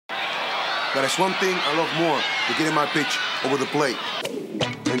But there's one thing I love more than getting my pitch over the plate.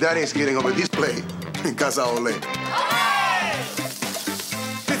 And that is getting over this plate in Casa Ole.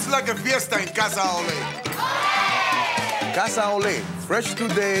 It's like a fiesta in Casa Ole. Casa Ole, fresh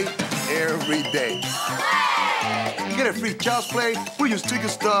today, every day. You get a free child's play, we just take your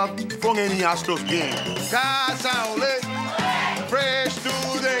stuff from any Astros game. Casa Ole, fresh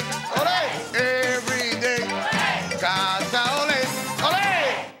today, ole, every day. Casa Ole,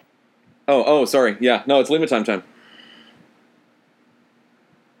 ole. Oh, sorry. Yeah, no, it's Lima time.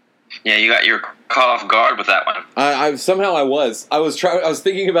 Yeah, you got your caught off guard with that one. I was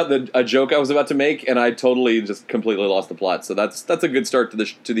thinking about a joke I was about to make, and I totally just completely lost the plot. So that's a good start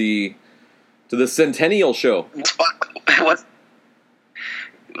to the Centennial show. What?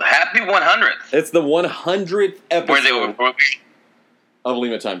 Happy 100th. It's the 100th episode Where they were, of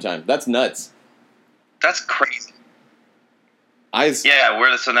Lima time. That's nuts. That's crazy. Yeah,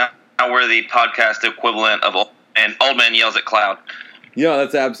 now we're the podcast equivalent of Old Man Yells at Cloud. Yeah,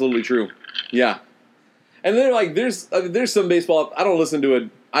 that's absolutely true. Yeah. And then, there's some baseball. I don't listen to it.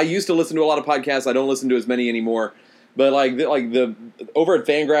 I used to listen to a lot of podcasts. I don't listen to as many anymore. But, the over at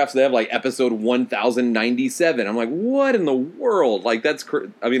Fangraphs, they have, episode 1097. I'm like, what in the world? That's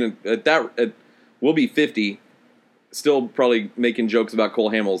it we'll be 50, still probably making jokes about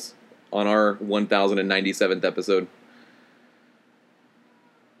Cole Hamels on our 1097th episode.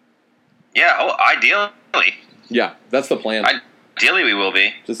 Yeah, ideally. Yeah, that's the plan. Ideally, we will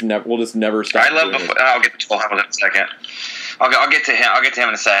be. We'll just never stop. I'll get to Cole Hamels in a second. I'll get to him. I'll get to him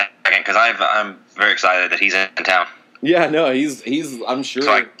in a second because I'm very excited that he's in town. Yeah, no, he's. I'm sure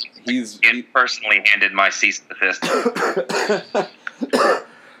so he personally handed my cease to fist.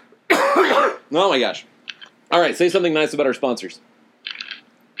 Oh my gosh! All right, say something nice about our sponsors.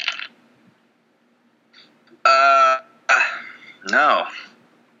 No.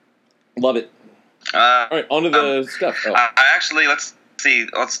 Love it. All right, on to the stuff. Oh. I actually, let's see.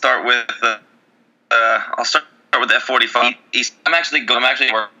 Let's start with I'll start with the F45 East. I'm actually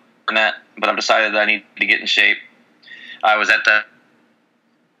working that, but I've decided that I need to get in shape. I was at the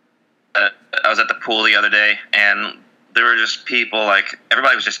pool the other day, and there were just people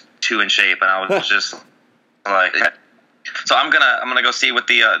everybody was just too in shape, and I was just so I'm gonna go see what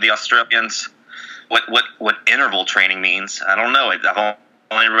the Australians what interval training means. I don't know. I've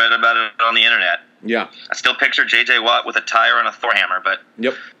only read about it on the internet. Yeah. I still picture J.J. Watt with a tire and a Thor hammer, but...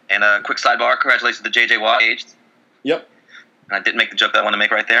 Yep. And a quick sidebar, congratulations to J.J. Watt aged. Yep. And I didn't make the joke that I want to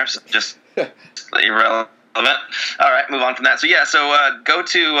make right there, so just irrelevant. All right, move on from that. So, go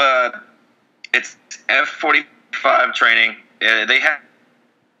to... it's F45 training. They have...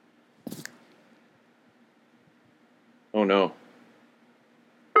 Oh, no.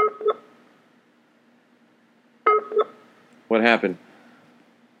 What happened?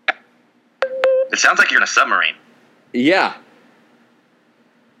 It sounds like you're in a submarine. Yeah.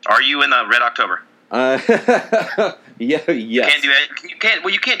 Are you in the Red October? Yeah. Yes. You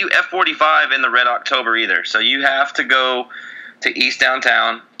can't do F45 in the Red October either. So you have to go to East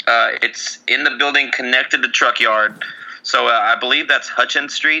Downtown. It's in the building connected to Truck Yard. So I believe that's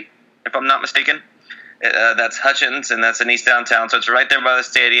Hutchins Street, if I'm not mistaken. That's Hutchins, and that's in East Downtown. So it's right there by the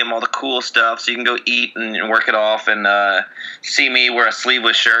stadium, all the cool stuff. So you can go eat and work it off and see me wear a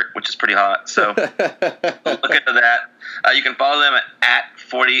sleeveless shirt, which is pretty hot. So look into that. You can follow them at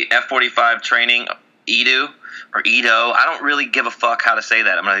F45 Training Edu or Edo. I don't really give a fuck how to say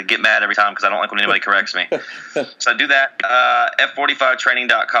that. I'm going to get mad every time because I don't like when anybody corrects me. So do that.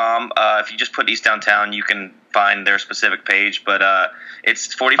 F45training.com. If you just put East Downtown, you can find their specific page. But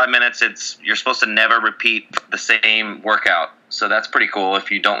it's 45 minutes. You're supposed to never repeat the same workout. So that's pretty cool if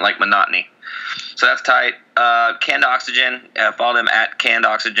you don't like monotony. So that's tight. Canned Oxygen. Follow them at Canned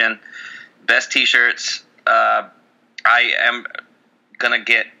Oxygen. Best T-shirts. I am going to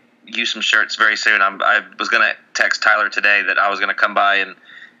get you some shirts very soon. I was going to text Tyler today that I was going to come by and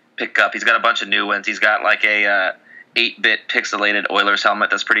pick up. He's got a bunch of new ones. He's got like a 8-bit pixelated Oilers helmet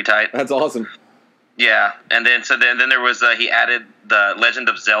that's pretty tight. That's awesome. Yeah, and then there was he added the Legend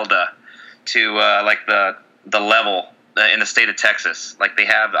of Zelda to the level in the state of Texas. Like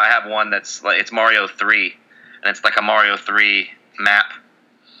I have one that's like it's Mario 3, and it's like a Mario 3 map.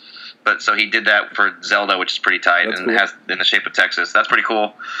 But so he did that for Zelda, which is pretty tight. That's and cool. Has in the shape of Texas. That's pretty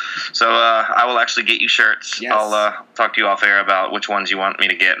cool. So I will actually get you shirts. Yes. I'll talk to you off air about which ones you want me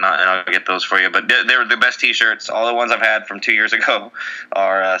to get, and I'll get those for you. But they're the best T-shirts. All the ones I've had from 2 years ago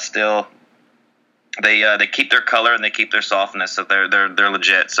are still. They keep their color and they keep their softness, so they're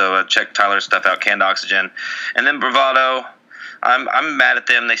legit. So check Tyler's stuff out, Canned Oxygen, and then Bravado. I'm mad at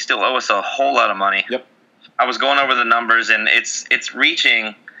them. They still owe us a whole lot of money. Yep. I was going over the numbers, and it's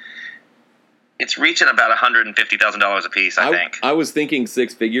reaching. It's reaching about $150,000 a piece, I think. I was thinking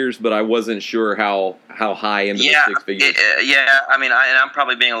six figures, but I wasn't sure how high into the six figures. I mean, I'm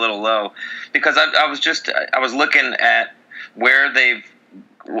probably being a little low because I was looking at where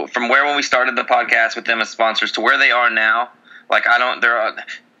from where when we started the podcast with them as sponsors to where they are now. Like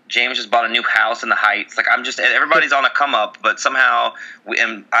James just bought a new house in the Heights. Like everybody's on a come up, but somehow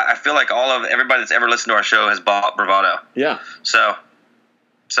I feel like everybody that's ever listened to our show has bought Bravado. Yeah. So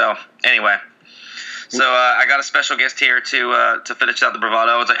anyway. So I got a special guest here to finish out the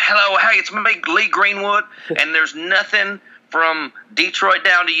Bravado. I was like, hello, hey, it's me, Lee Greenwood, and there's nothing from Detroit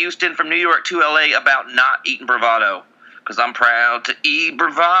down to Houston, from New York to L.A. about not eating Bravado, because I'm proud to eat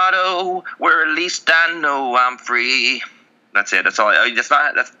Bravado, where at least I know I'm free. That's it. That's all.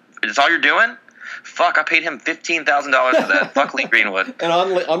 That's all you're doing? Fuck, I paid him $15,000 for that. Fuck Lee Greenwood. And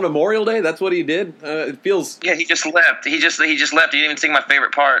on Memorial Day, that's what he did? It feels... Yeah, he just left. He just left. He didn't even sing my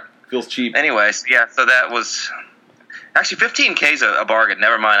favorite part. Feels cheap. Anyways, yeah, so that was... Actually, 15K's a bargain.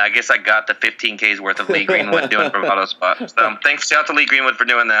 Never mind. I guess I got the 15K's worth of Lee Greenwood doing Bravado spot. So thanks out to Lee Greenwood for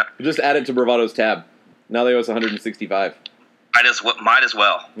doing that. Just add it to Bravado's tab. Now they owe us $165. Might as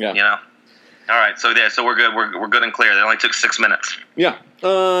well. Yeah. You know? All right, so we're good. We're good and clear. That only took 6 minutes. Yeah.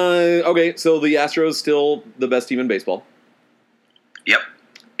 Okay, so the Astros still the best team in baseball. Yep.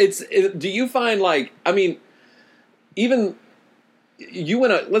 Do you find, like, I mean, even you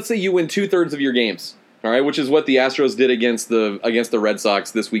let's say you win 2/3 of your games, all right, which is what the Astros did against the Red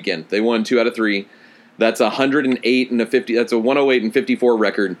Sox this weekend. They won 2 out of 3. That's 108 and a 50. That's a 108 and 54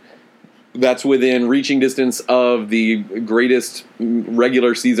 record. That's within reaching distance of the greatest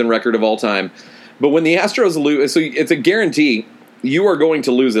regular season record of all time. But when the Astros lose, so it's a guarantee you are going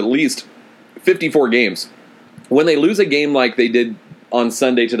to lose at least 54 games. When they lose a game like they did on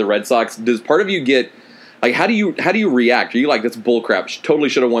Sunday to the Red Sox, does part of you get, like, how do you react? Are you like, that's bullcrap, totally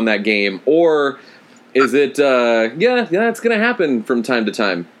should have won that game? Or is it, yeah, it's going to happen from time to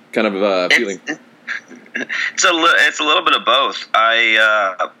time kind of feeling? It's a little bit of both.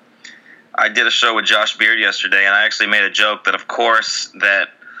 I did a show with Josh Beard yesterday, and I actually made a joke that, of course, that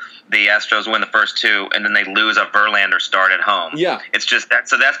the Astros win the first 2, and then they lose a Verlander start at home. Yeah. It's just that.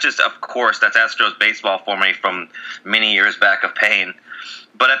 So that's just, of course, that's Astros baseball for me from many years back of pain.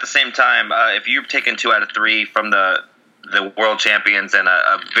 But at the same time, if you've taken 2 out of 3 from the world champions and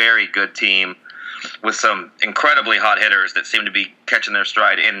a very good team with some incredibly hot hitters that seem to be catching their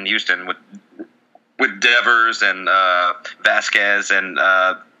stride in Houston with Devers and Vasquez and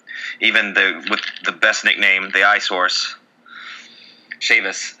even with the best nickname, the Ice Horse,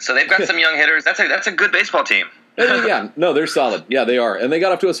 Chavis. So they've got some young hitters. That's a good baseball team. Yeah, no, they're solid. Yeah, they are, and they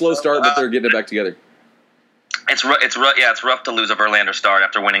got off to a slow start, but they're getting it back together. It's rough to lose a Verlander start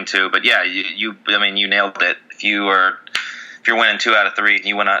after winning 2, but yeah, you nailed it. If you're winning 2 out of 3,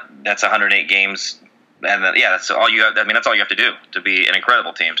 you win that's 108 games, and that's all you have. I mean, that's all you have to do to be an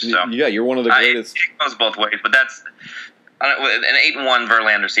incredible team. So yeah, you're one of the greatest. It goes both ways, but that's an 8-1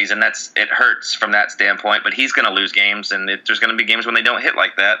 Verlander season. It hurts from that standpoint, but he's going to lose games, and there's going to be games when they don't hit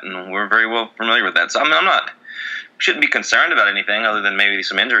like that, and we're very well familiar with that. So I'm shouldn't be concerned about anything other than maybe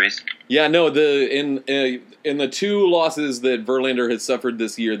some injuries. Yeah, no. In the 2 losses that Verlander has suffered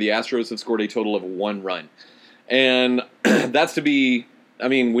this year, the Astros have scored a total of 1 run, and that's to be. I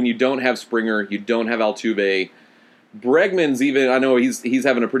mean, when you don't have Springer, you don't have Altuve. Bregman's even. I know he's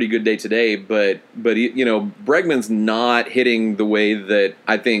having a pretty good day today, but Bregman's not hitting the way that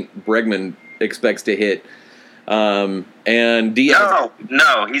I think Bregman expects to hit. And Diaz.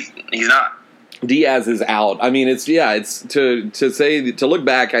 No, he's not. Diaz is out. I mean, it's to look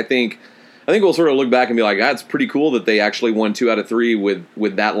back. I think we'll sort of look back and be like, that's pretty cool that they actually won 2 out of 3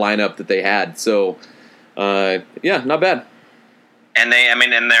 with that lineup that they had. So, yeah, not bad. And they're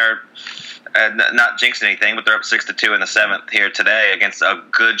not jinxing anything, but they're up 6-2 in the 7th here today against a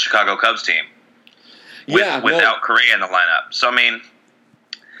good Chicago Cubs team. Without Correa in the lineup. So, I mean,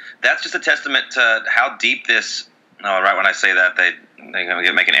 that's just a testament to how deep this. Oh, right when I say that, they're going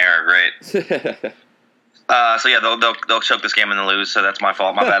to make an error. Great. So yeah, they'll choke this game and then lose. So that's my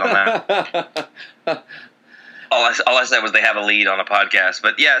fault. My bad on that. All I said was they have a lead on a podcast.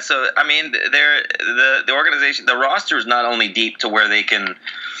 But yeah, so I mean, the organization, the roster is not only deep to where they can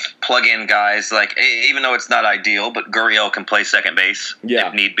plug in guys like, even though it's not ideal, but Gurriel can play second base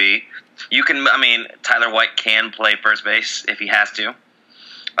if need be. Tyler White can play first base if he has to.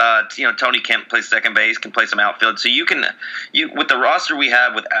 Tony Kemp plays second base, can play some outfield. So you with the roster we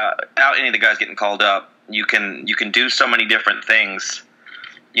have without any of the guys getting called up, you can do so many different things.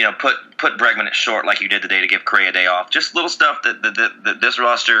 Put Bregman at short like you did today to give Correa a day off. Just little stuff that this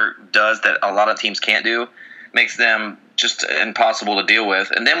roster does that a lot of teams can't do, makes them just impossible to deal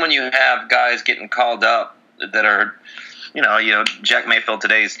with. And then when you have guys getting called up that are, Jack Mayfield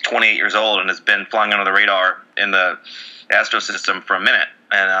today is 28 years old and has been flying under the radar in the Astro system for a minute.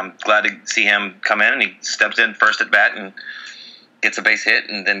 And I'm glad to see him come in, and he steps in first at bat and gets a base hit,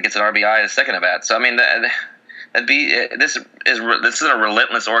 and then gets an RBI at a second at bat. So I mean, this is a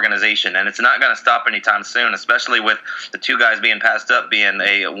relentless organization, and it's not going to stop anytime soon. Especially with the two guys being passed up, being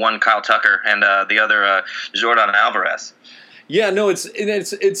one Kyle Tucker and the other Jordan Alvarez. Yeah, no,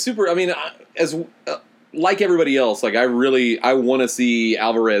 it's super. I mean, like everybody else, like I want to see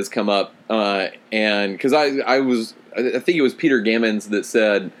Alvarez come up, and because I think it was Peter Gammons that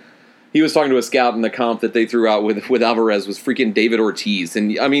said. He was talking to a scout, and the comp that they threw out with Alvarez was freaking David Ortiz.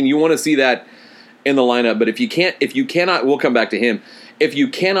 And I mean, you want to see that in the lineup, but if you cannot, we'll come back to him. If you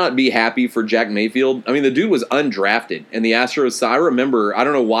cannot be happy for Jack Mayfield, I mean, the dude was undrafted, and the Astros. I remember, I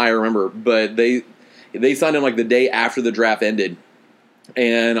don't know why I remember, but they signed him like the day after the draft ended,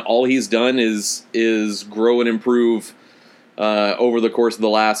 and all he's done is grow and improve over the course of the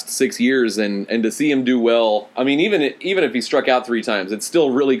last 6 years, and to see him do well. I mean, even if he struck out 3 times, it's still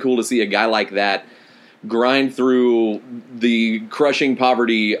really cool to see a guy like that grind through the crushing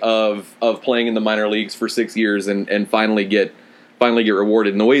poverty of playing in the minor leagues for 6 years and finally get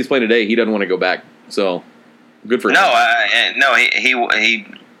rewarded. And the way he's playing today, he doesn't want to go back. So good for him. No,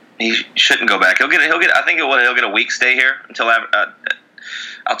 he shouldn't go back. He'll get. I think he'll get a week stay here until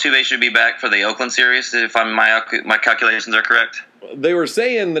Altuve should be back for the Oakland series, if my calculations are correct. They were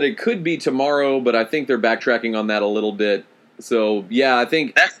saying that it could be tomorrow, but I think they're backtracking on that a little bit. So, yeah, I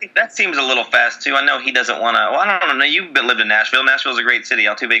think... That seems a little fast, too. I know he doesn't want to... Well, I don't know. You've lived in Nashville. Nashville's a great city.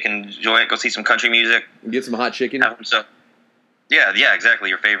 Altuve can enjoy it, go see some country music. Get some hot chicken. Yeah, exactly.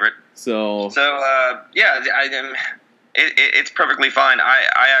 Your favorite. It's perfectly fine.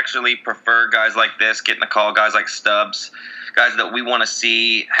 I actually prefer guys like this getting a call, guys like Stubbs, guys that we want to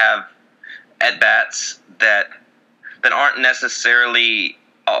see have at-bats that aren't necessarily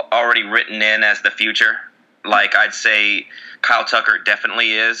already written in as the future. Like, I'd say Kyle Tucker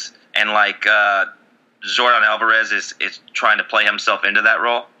definitely is, and like Jordan Alvarez is trying to play himself into that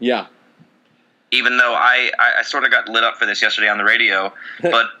role. Yeah. Even though I sort of got lit up for this yesterday on the radio,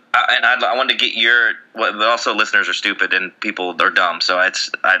 but I wanted to get but also listeners are stupid and people are dumb, so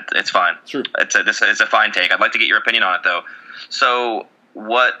it's fine. True. It's a fine take. I'd like to get your opinion on it though. So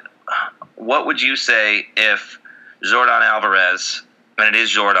what would you say if Jordan Alvarez? And it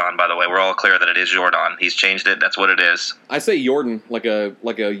is Jordan, by the way. We're all clear that it is Jordan. He's changed it. That's what it is. I say Jordan, like a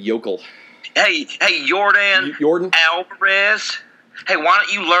yokel. Hey, Jordan Alvarez. Hey, why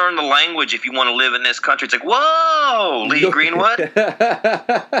don't you learn the language if you want to live in this country? It's like, whoa, Lee Greenwood.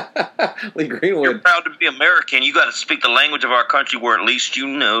 Lee Greenwood. You're proud to be American. You got to speak the language of our country where at least you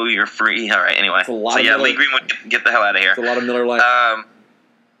know you're free. All right, anyway. Lee Greenwood, get the hell out of here. It's a lot of Miller Lite.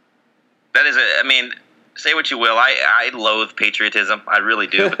 That is say what you will. I loathe patriotism. I really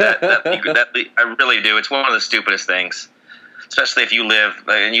do. But I really do. It's one of the stupidest things, especially if you live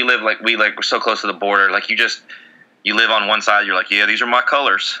like we like so close to the border. Like you live on one side. You're like, yeah, these are my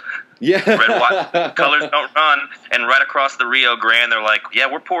colors. Yeah, red, white colors don't run. And right across the Rio Grande, they're like, yeah,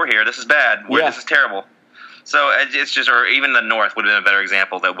 we're poor here. This is bad. This is terrible. So it's just, or even the North would have been a better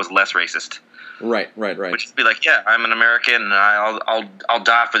example that was less racist. Right. Which would be like, yeah, I'm an American, and I'll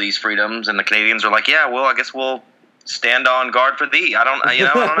die for these freedoms. And the Canadians are like, yeah, well, I guess we'll stand on guard for thee. I don't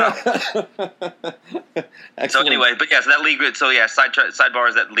know. So anyway, but yeah, so that Lee. So yeah, sidebar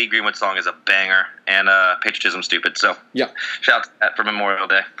is that Lee Greenwood song is a banger, and patriotism stupid. So yeah, shout out to that for Memorial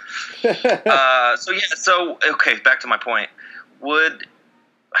Day. So okay, back to my point. Would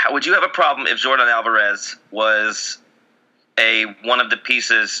you have a problem if Jordan Alvarez was one of the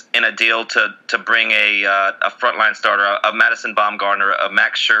pieces in a deal to bring a frontline starter, a Madison Bumgarner, a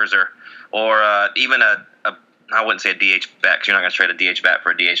Max Scherzer, or even I wouldn't say a DH bat because you're not going to trade a DH bat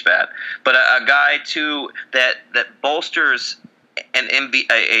for a DH bat, but a guy too that bolsters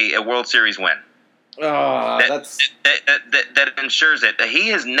a World Series win. That ensures it. He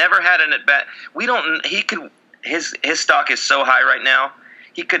has never had an at bat. His stock is so high right now.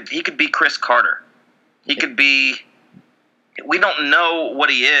 He could be Chris Carter. He could be. We don't know what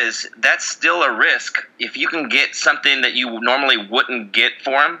he is. That's still a risk. If you can get something that you normally wouldn't get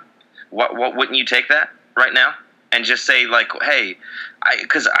for him, what wouldn't you take that right now and just say like, hey,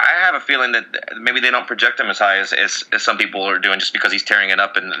 because I have a feeling that maybe they don't project him as high as some people are doing just because he's tearing it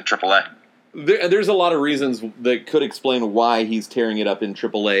up in AAA. There's a lot of reasons that could explain why he's tearing it up in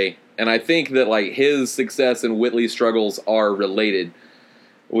AAA, and I think that like his success and Whitley's struggles are related,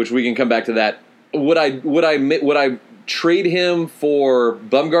 which we can come back to that. Would I trade him for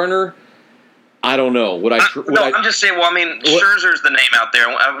Bumgarner? I don't know. I'm just saying. Well, I mean, Scherzer's the name out there.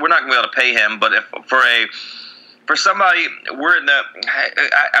 We're not going to be able to pay him, but if for somebody, we're in the.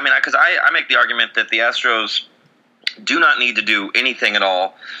 I mean, because I make the argument that the Astros do not need to do anything at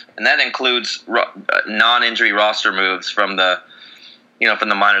all, and that includes non-injury roster moves from the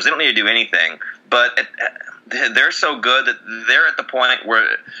minors. They don't need to do anything, but they're so good that they're at the point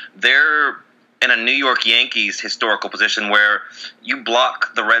where they're in a New York Yankees historical position where you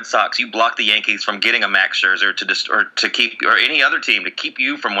block the Red Sox, you block the Yankees from getting a Max Scherzer to keep, or any other team to keep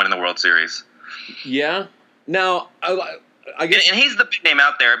you from winning the World Series. Yeah. Now, I guess, and he's the big name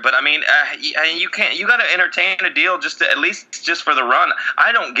out there, but I mean, you got to entertain a deal at least for the run.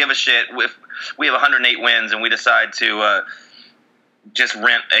 I don't give a shit if we have 108 wins and we decide to just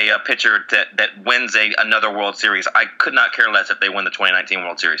rent a pitcher that wins another World Series. I could not care less if they win the 2019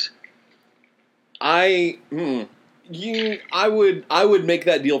 World Series. I would make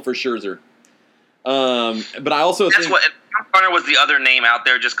that deal for Scherzer. But I also think Garner was the other name out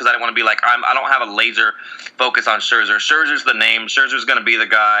there just because I didn't want to be like I don't have a laser focus on Scherzer. Scherzer's the name. Scherzer's going to be the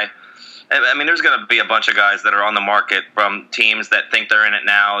guy. I mean, there's going to be a bunch of guys that are on the market from teams that think they're in it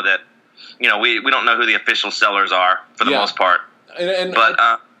now that we don't know who the official sellers are for the most part.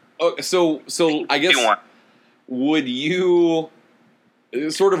 So I guess would you?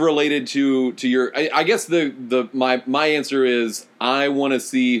 Sort of related to your, I guess my answer is I want to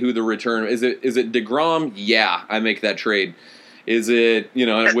see who the return is. It DeGrom? Yeah, I make that trade. Is it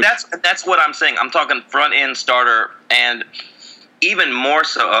that's what I'm saying. I'm talking front end starter and even more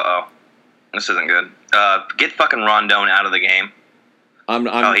so. This isn't good. Get fucking Rondon out of the game. I've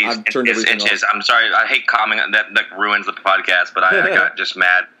turned everything off. I'm sorry. I hate commenting that ruins the podcast, but I got just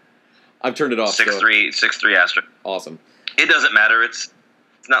mad. I've turned it off. 6'3" Astro. Awesome. It doesn't matter. It's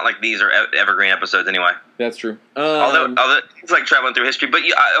not like these are evergreen episodes anyway. That's true. Although it's like traveling through history. But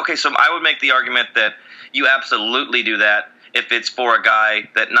okay, so I would make the argument that you absolutely do that if it's for a guy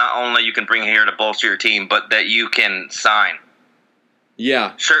that not only you can bring here to bolster your team, but that you can sign.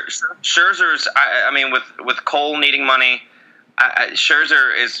 Yeah. Scherzer's. I mean, with Cole needing money,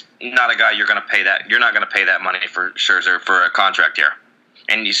 Scherzer is not a guy you're going to pay that. You're not going to pay that money for Scherzer for a contract here.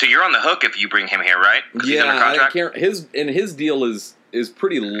 And so you're on the hook if you bring him here, right? Yeah, I can't. His deal is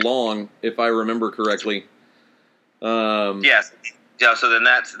pretty long, if I remember correctly. Yes. Yeah. So then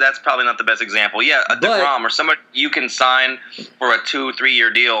that's probably not the best example. Yeah, a DeGrom or somebody you can sign for a 2-3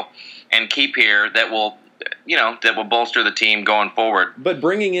 year deal and keep here that will bolster the team going forward. But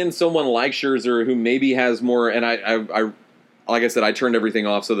bringing in someone like Scherzer who maybe has more, and I like I said, I turned everything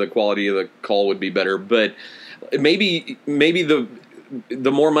off so the quality of the call would be better. But maybe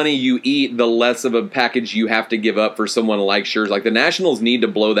the more money you eat, the less of a package you have to give up for someone like Scherzer. Like the Nationals need to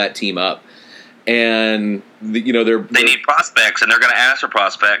blow that team up, and they need prospects, and they're going to ask for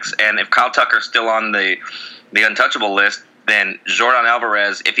prospects. And if Kyle Tucker's still on the untouchable list, then Jordan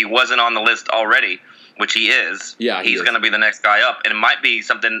Alvarez, if he wasn't on the list already, which he is, he's going to be the next guy up. And it might be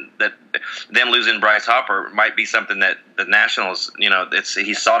something that them losing Bryce Harper might be something that the Nationals,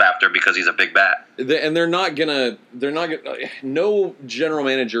 he's sought after because he's a big bat. And they're not gonna. No general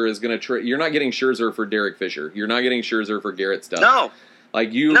manager is gonna trade. You're not getting Scherzer for Derek Fisher. You're not getting Scherzer for Garrett Stubbs. No,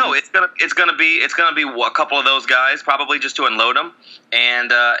 it's gonna be a couple of those guys probably just to unload them,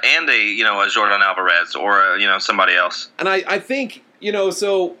 and a Jordan Alvarez or somebody else. And I think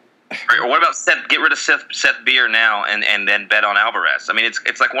so. Or what about get rid of Seth Beer now and then bet on Alvarez? I mean,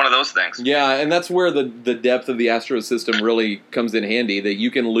 it's like one of those things. Yeah, and that's where the depth of the Astros system really comes in handy, that you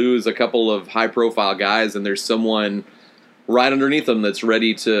can lose a couple of high-profile guys and there's someone right underneath them that's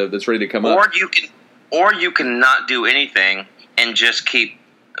ready to come up. Or you can not do anything and just keep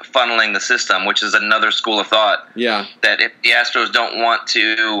funneling the system, which is another school of thought. Yeah. That if the Astros don't want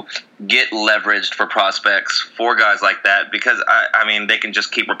to get leveraged for prospects for guys like that, because I mean they can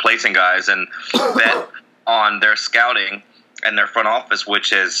just keep replacing guys and bet on their scouting and their front office,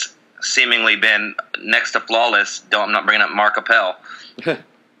 which has seemingly been next to flawless. I'm not bringing up Mark Appel.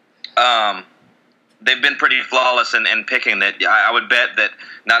 They've been pretty flawless in picking that. I would bet that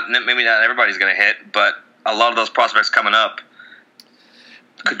maybe not everybody's going to hit, but a lot of those prospects coming up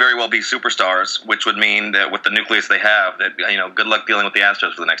could very well be superstars, which would mean that with the nucleus they have, that good luck dealing with the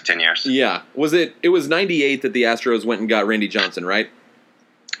Astros for the next 10 years. Yeah. It was 98 that the Astros went and got Randy Johnson, right?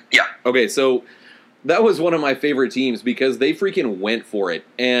 Yeah. Okay, so that was one of my favorite teams because they freaking went for it.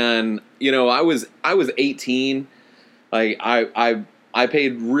 And I was 18. I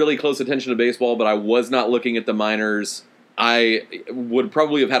paid really close attention to baseball, but I was not looking at the minors. I would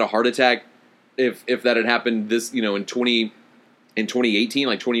probably have had a heart attack if that had happened in 2018,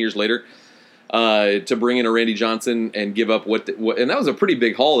 like 20 years later. to bring in a Randy Johnson and give up what and that was a pretty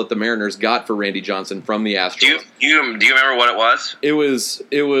big haul that the Mariners got for Randy Johnson from the Astros. Do you remember what it was? It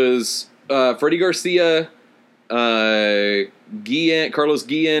was Freddie Garcia, Carlos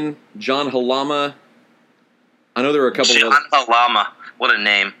Guillen, John Halama. I know there were a couple. John Halama, what a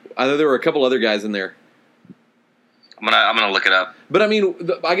name! I know there were a couple other guys in there. I'm gonna look it up. But I mean,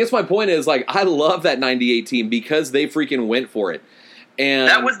 I guess my point is, like, I love that '98 team because they freaking went for it. And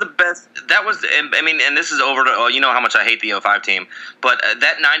that was the best. That was, I mean, and this is over to, you know how much I hate the 05 team, but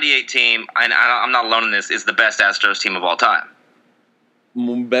that 98 team, and I'm not alone in this, is the best Astros team of all time.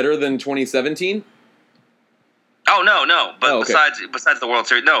 Better than 2017? Oh, no. But okay. besides the World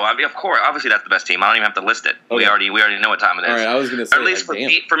Series, no. I mean, of course, obviously that's the best team. I don't even have to list it. Okay. We already know what time it is. All right, I was going to say, or at least for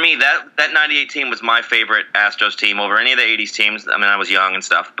me, that 98 team was my favorite Astros team over any of the 80s teams. I mean, I was young and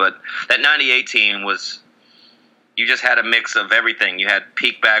stuff, but that 98 team was. You just had a mix of everything. You had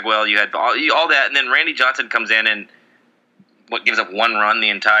peak Bagwell, you had all that, and then Randy Johnson comes in and gives up one run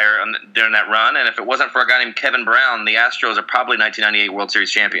during that run. And if it wasn't for a guy named Kevin Brown, the Astros are probably 1998 World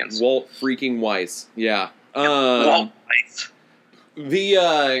Series champions. Walt freaking Weiss, yeah. Walt Weiss.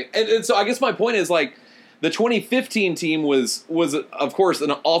 And so I guess my point is, like, the 2015 team was of course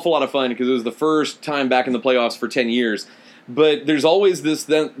an awful lot of fun because it was the first time back in the playoffs for 10 years. But there's always this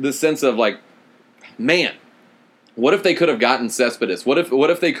sense of, like, man. What if they could have gotten Cespedes? What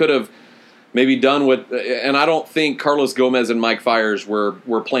if they could have maybe done what? And I don't think Carlos Gomez and Mike Fiers were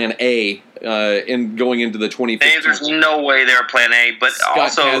Plan A in going into the 2015. There's no way they were Plan A. But Scott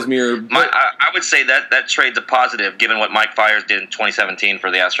also, Kazmir, I would say that trade's a positive given what Mike Fiers did in 2017 for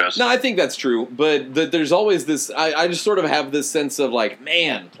the Astros. No, I think that's true. But there's always this. I just sort of have this sense of, like,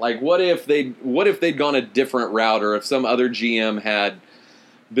 man, like what if they'd gone a different route, or if some other GM had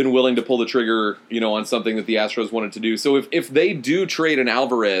been willing to pull the trigger, on something that the Astros wanted to do. So if they do trade an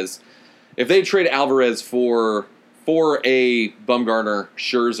Alvarez, if they trade Alvarez for a Bumgarner,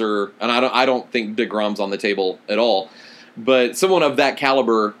 Scherzer, and I don't think DeGrom's on the table at all, but someone of that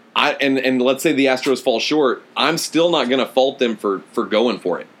caliber, and let's say the Astros fall short, I'm still not going to fault them for going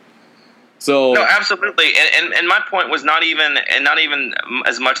for it. So no, absolutely, and my point was not even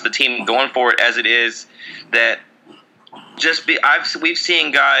as much the team going for it as it is that. We've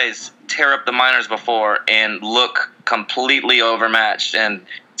seen guys tear up the minors before and look completely overmatched and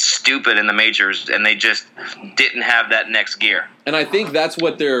stupid in the majors, and they just didn't have that next gear. And I think that's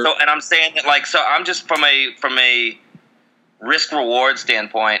what they're. So, and I'm saying that, like, so I'm just from a risk reward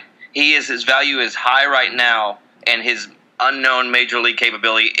standpoint, his value is high right now, and his unknown major league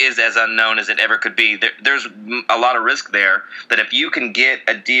capability is as unknown as it ever could be. There's a lot of risk there that if you can get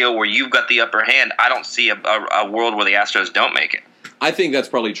a deal where you've got the upper hand, I don't see a world where the Astros don't make it. I think that's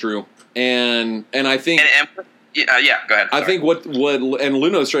probably true, and I think yeah, go ahead. I think what and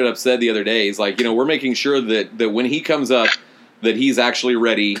Luno straight up said the other day is, like, we're making sure that when he comes up that he's actually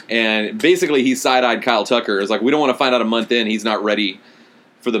ready, and basically he side-eyed Kyle Tucker. It's like, we don't want to find out a month in he's not ready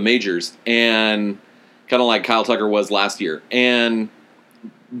for the majors, and kind of like Kyle Tucker was last year.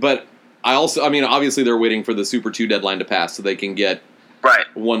 But obviously they're waiting for the Super 2 deadline to pass so they can get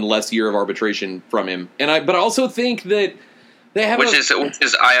one less year of arbitration from him. But I also think that they have which is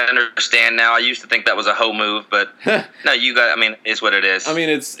I understand now. I used to think that was a hoe move, but no, it's what it is. I mean,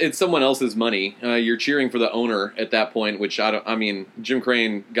 it's someone else's money. You're cheering for the owner at that point, which Jim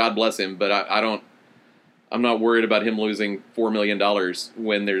Crane, God bless him, but I'm not worried about him losing $4 million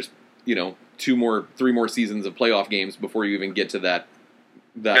when there's, 3 more seasons of playoff games before you even get to that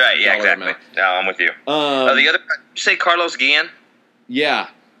right, yeah, exactly. Amount. No, I'm with you. The other, did you say Carlos Guillen? Yeah.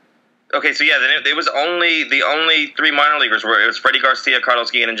 Okay, so yeah, it was the only 3 minor leaguers were it was Freddie Garcia, Carlos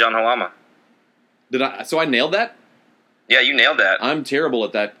Guillen, and John Halama. So I nailed that? Yeah, you nailed that. I'm terrible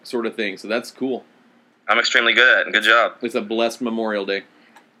at that sort of thing, so that's cool. I'm extremely good at it. Good job. It's a blessed Memorial Day.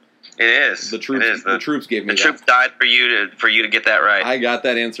 It is. The troops gave me that. The troops died for you to get that right. I got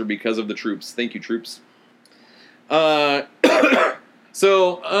that answer because of the troops. Thank you, troops. So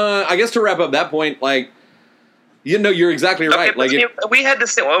I guess to wrap up that point, like, you're exactly right. Okay, like we had the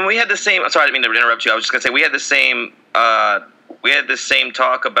same. Sorry, I didn't mean to interrupt you. I was just gonna say we had the same. We had the same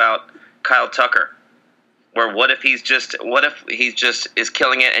talk about Kyle Tucker, where what if he's just is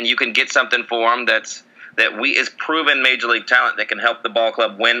killing it, and you can get something for him that is proven major league talent that can help the ball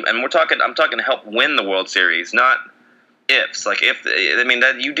club win. And I'm talking help win the World Series, not ifs. Like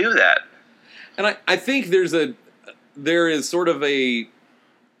that you do that. And I think there's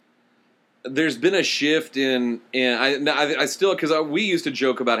been a shift in I still, because we used to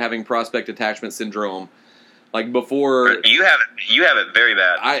joke about having prospect attachment syndrome, like before. You have it very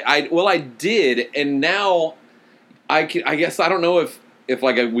bad. I did, and now I guess I don't know if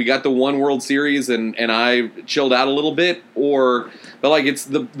like we got the one World Series and I chilled out a little bit, but like it's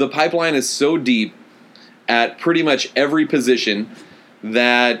the pipeline is so deep at pretty much every position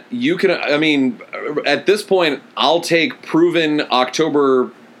that you can. I mean, at this point, I'll take proven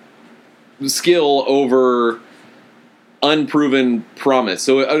October skill over unproven promise.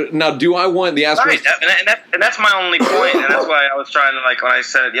 So now, do I want the Astros? Right, and that's my only point, and that's why I was trying to, like when I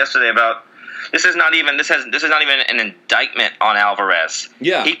said it yesterday about this is not even an indictment on Alvarez.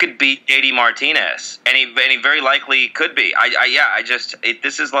 Yeah, he could beat JD Martinez, and he very likely could be.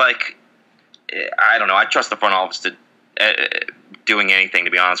 This is like, I don't know. I trust the front office to doing anything,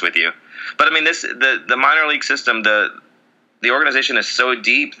 to be honest with you. But I mean, the minor league system, the organization is so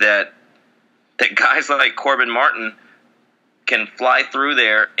deep that guys like Corbin Martin can fly through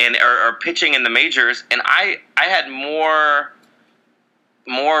there and are pitching in the majors. And I had more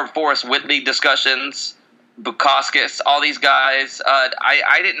Forrest Whitley discussions, Bukauskas, all these guys.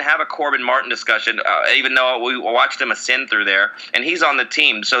 I didn't have a Corbin Martin discussion, even though we watched him ascend through there, and he's on the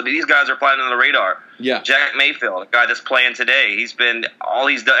team. So these guys are flying under the radar. Yeah, Jack Mayfield, a guy that's playing today, all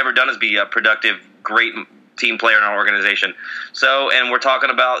he's ever done is be a productive, great team player in our organization. So, and we're talking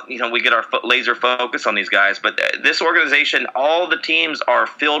about, we get our laser focus on these guys, but this organization, all the teams are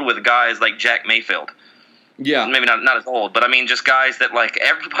filled with guys like Jack Mayfield. Yeah, maybe not as old, but I mean, just guys that like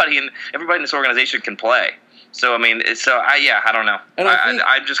everybody in this organization can play. So I mean, I don't know. And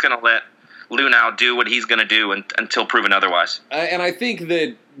I'm just gonna let Lou now do what he's gonna do until proven otherwise. And I think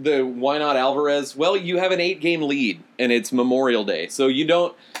that why not Alvarez? Well, you have an 8-game lead, and it's Memorial Day, so you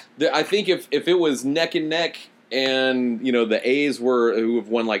don't. I think if it was neck and neck, and the A's who have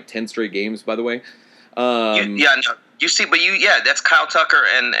won like 10 straight games, by the way. That's Kyle Tucker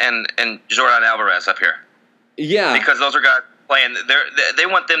and Jordan Alvarez up here. Yeah, because those are guys playing. They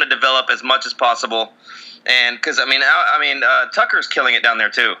want them to develop as much as possible, and because Tucker's killing it down there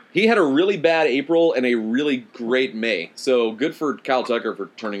too. He had a really bad April and a really great May, so good for Kyle Tucker for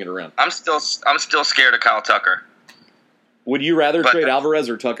turning it around. I'm still scared of Kyle Tucker. Would you rather trade Alvarez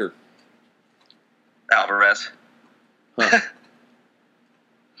or Tucker? Alvarez. Huh.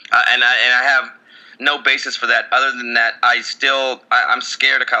 And I have no basis for that. Other than that, I'm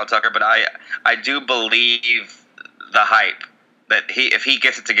scared of Kyle Tucker, but I do believe the hype that if he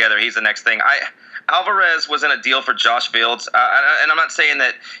gets it together, he's the next thing. Alvarez was in a deal for Josh Fields, and I'm not saying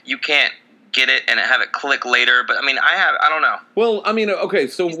that you can't get it and have it click later, but I mean, I don't know. Well, I mean, okay,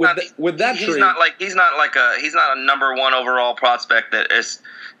 so with that trade, he's not a number one overall prospect that is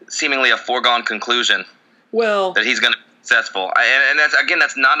seemingly a foregone conclusion. Well, that he's going to be successful, and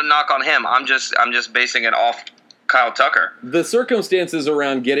that's not a knock on him. I'm just basing it off Kyle Tucker. The circumstances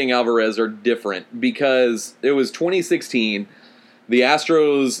around getting Alvarez are different because it was 2016. The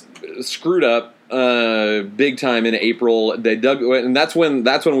Astros screwed up big time in April. They and that's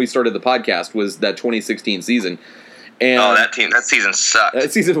when we started the podcast. Was that 2016 season? And that season sucked.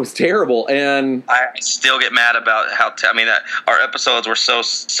 That season was terrible, and I still get mad about how. Our episodes were so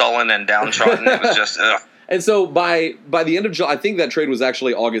sullen and downtrodden. It was just. Ugh. And so by the end of July, I think that trade was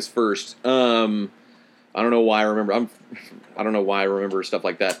actually August 1st. I don't know why I remember. I don't know why I remember stuff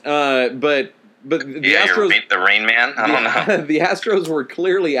like that. But the Astros, the Rain Man. I don't know. The Astros were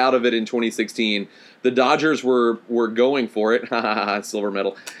clearly out of it in 2016. The Dodgers were going for it. Silver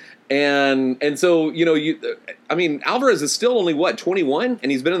medal. And so Alvarez is still only 21,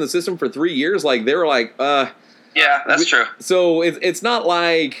 and he's been in the system for 3 years. Like they were like, yeah, that's true. So it's not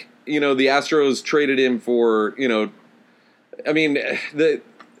like the Astros traded him for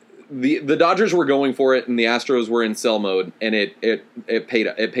the Dodgers were going for it, and the Astros were in sell mode, and it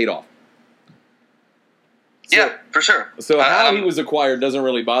paid off. So, yeah, for sure. So how he was acquired doesn't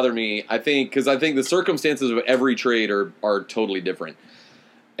really bother me. I think the circumstances of every trade are totally different.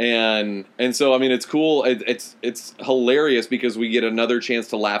 And so it's cool. It's hilarious because we get another chance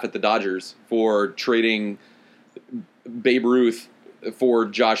to laugh at the Dodgers for trading Babe Ruth for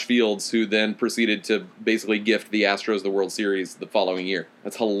Josh Fields, who then proceeded to basically gift the Astros the World Series the following year.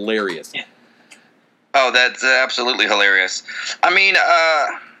 That's hilarious. Yeah. Oh, that's absolutely hilarious. I'm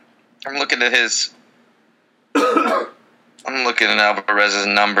looking at Alvarez's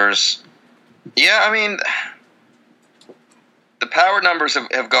numbers. Yeah, the power numbers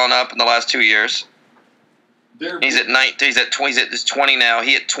have gone up in the last 2 years. He's at 19. He's at 20 now.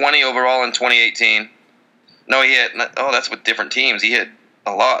 He hit 20 overall in 2018. No, he hit. Oh, that's with different teams. He hit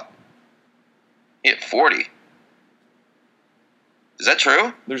a lot. He hit 40. Is that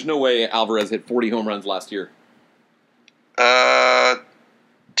true? There's no way Alvarez hit 40 home runs last year.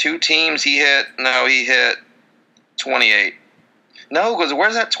 2 teams he hit. No, he hit 28. No, because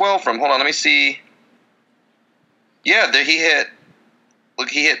where's that 12 from? Hold on, let me see. Yeah, he hit look,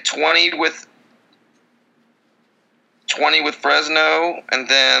 he hit 20 with Fresno, and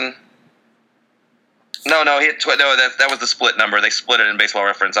then no, he hit no. That was the split number. They split it in Baseball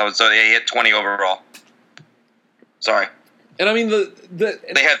Reference. So he hit 20 overall. Sorry. And I mean they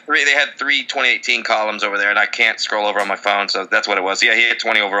had three 2018 columns over there, and I can't scroll over on my phone, so that's what it was. Yeah, he hit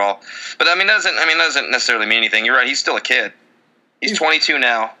 20 overall. But it doesn't necessarily mean anything. You're right. He's still a kid. He's 22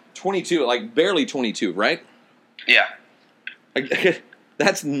 now. 22, like barely 22, right? Yeah. Like,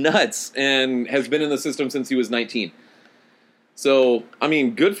 that's nuts, and has been in the system since he was 19. So, I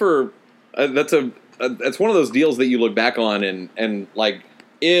mean, good for that's one of those deals that you look back on and like,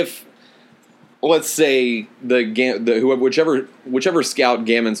 if let's say whichever scout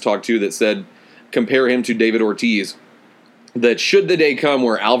Gammons talked to that said compare him to David Ortiz, that should the day come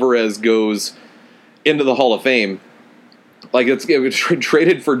where Alvarez goes into the Hall of Fame, like it was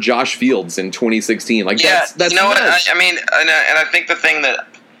traded for Josh Fields in 2016. Like, yeah, that's you know nuts. what I mean, and I think the thing that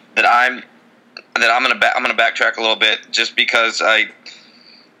I'm gonna backtrack a little bit, just because of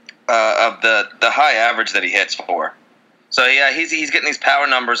the high average that he hits for. So yeah, he's getting these power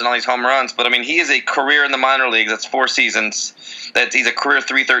numbers and all these home runs, but I mean, he is a career in the minor leagues. That's 4 seasons. He's a career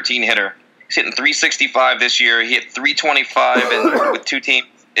 .313 hitter. He's hitting .365 this year. He hit .325 with 2 teams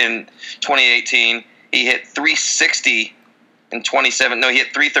in 2018. He hit .360 in 27. No, he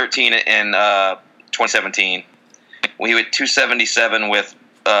hit .313 in 2017. Well, he hit .277 with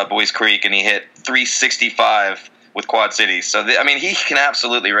Boys Creek, and he hit .365 with Quad Cities. So I mean, he can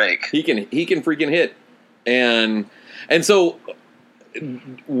absolutely rake. He can freaking hit, and so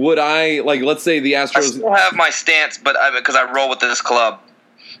would I, like, let's say the Astros. I still have my stance, but because I roll with this club.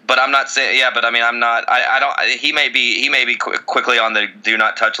 But I'm not saying, yeah. But I mean, I'm not. I don't. He may be quickly on the do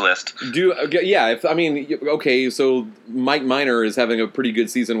not touch list. Okay. So Mike Minor is having a pretty good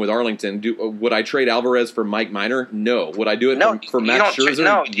season with Arlington. Would I trade Alvarez for Mike Minor? No. Would I do it for Max Scherzer?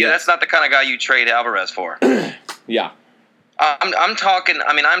 No. Yeah, that's not the kind of guy you trade Alvarez for. Yeah. I'm talking.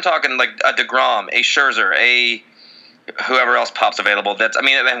 I mean, I'm talking like a DeGrom, a Scherzer, a whoever else pops available.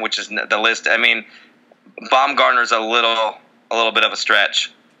 Which is the list. I mean, Baumgartner's a little bit of a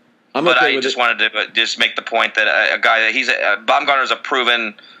stretch. I just wanted to just make the point that a guy that Baumgartner's a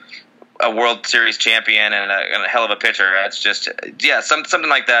proven World Series champion and a hell of a pitcher. It's just something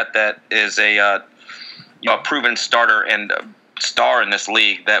like that. That is a proven starter and star in this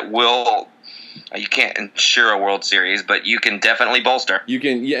league that will. You can't ensure a World Series, but you can definitely bolster. You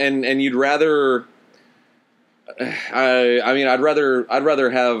can, and you'd rather. I'd rather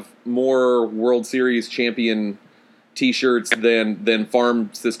have more World Series champion T-shirts than farm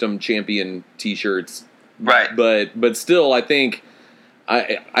system champion T-shirts, right? But still, I think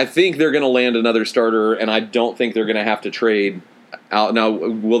they're going to land another starter, and I don't think they're going to have to trade out. Now,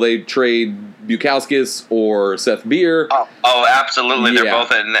 will they trade Bukauskas or Seth Beer? Oh, absolutely. They're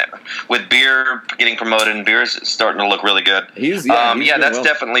both in there. With Beer getting promoted, and Beer's starting to look really good. That's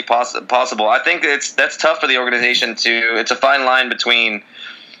definitely possible. I think that's tough for the organization to. It's a fine line between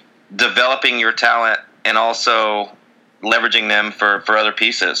developing your talent and also leveraging them for other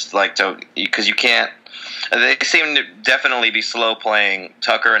pieces, because you can't. They seem to definitely be slow playing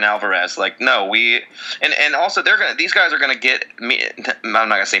Tucker and Alvarez. And also these guys are gonna get. I'm not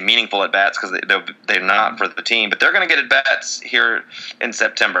gonna say meaningful at bats because they're not for the team, but they're gonna get at bats here in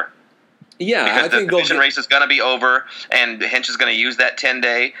September. Yeah, because I think the division race is going to be over, and Hinch is going to use that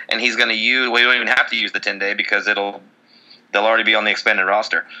 10-day, and he's going to use. We don't even have to use the 10-day because they'll already be on the expanded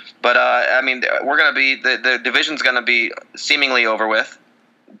roster. But we're going to be the division's going to be seemingly over with,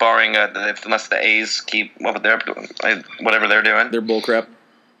 barring unless the A's keep whatever they're doing. They're bullcrap.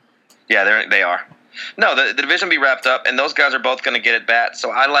 Yeah, they are. No, the division will be wrapped up, and those guys are both going to get at bats.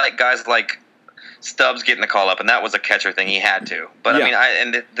 So I like guys like Stubbs getting the call up, and that was a catcher thing. He had to. But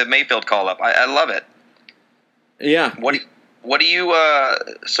yeah. The Mayfield call up, I love it. Yeah. What do you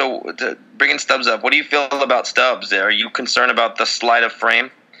bringing Stubbs up? What do you feel about Stubbs? Are you concerned about the sleight of frame?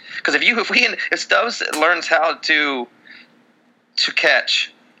 Because if Stubbs learns how to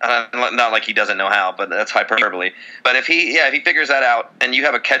catch, not like he doesn't know how, but that's hyperbole. But if he figures that out, and you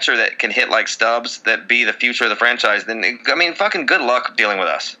have a catcher that can hit like Stubbs, that be the future of the franchise, then fucking good luck dealing with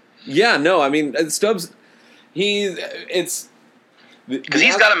us. Yeah, no, Stubbs, because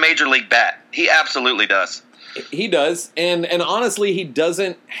he's got a major league bat. He absolutely does. He does, and honestly, he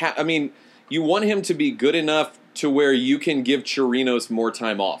doesn't have. You want him to be good enough to where you can give Chirinos more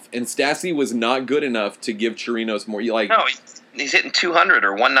time off, and Stassi was not good enough to give Chirinos more. No, he's hitting 200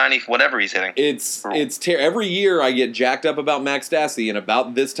 or 190, whatever he's hitting. Every year I get jacked up about Max Stassi, and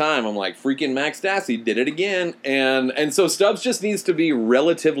about this time I'm like, freaking Max Stassi did it again, and so Stubbs just needs to be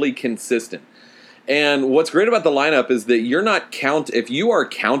relatively consistent. And what's great about the lineup is that you're not if you are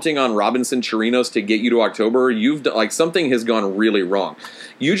counting on Robinson Chirinos to get you to October, something has gone really wrong.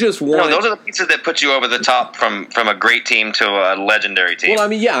 You just want. No, those are the pieces that put you over the top from a great team to a legendary team. Well,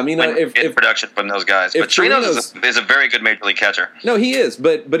 if production from those guys, but Chirinos is a very good major league catcher. No, he is,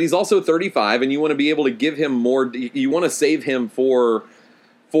 but he's also 35, and you want to be able to give him more. You want to save him for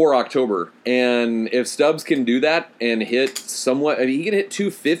October, and if Stubbs can do that and hit somewhat, he can hit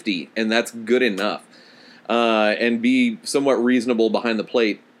 250, and that's good enough, and be somewhat reasonable behind the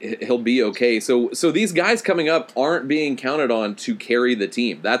plate. He'll be okay. So these guys coming up aren't being counted on to carry the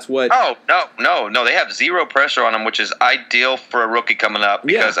team. That's what. Oh no! They have zero pressure on them, which is ideal for a rookie coming up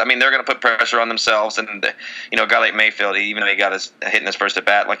because they're going to put pressure on themselves. And a guy like Mayfield, even though he got his hit in his first at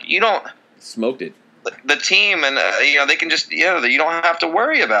bat, you don't smoked it. The team and they can just you don't have to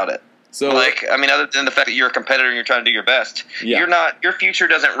worry about it. So other than the fact that you're a competitor and you're trying to do your best, you're not. Your future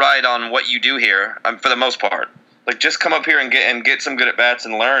doesn't ride on what you do here for the most part. Just come up here and get some good at bats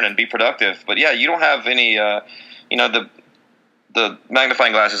and learn and be productive. But you don't have any, the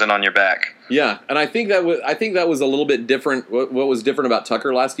magnifying glass isn't on your back. Yeah, and I think that was a little bit different. What was different about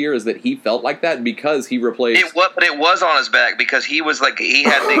Tucker last year is that he felt like that because he replaced. But it was on his back because he was he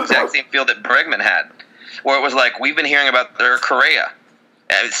had the exact same feel that Bregman had, where it was we've been hearing about their Correa,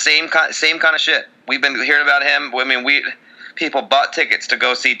 same kind of shit. We've been hearing about him. People bought tickets to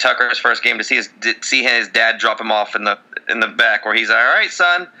go see Tucker's first game to see his dad drop him off in the back where he's like, all right,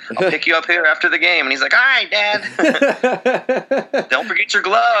 son, I'll pick you up here after the game. And he's like, all right, Dad. Don't forget your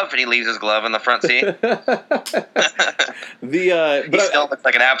glove. And he leaves his glove in the front seat. He still looks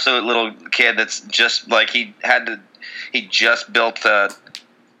like an absolute little kid that's just he just built a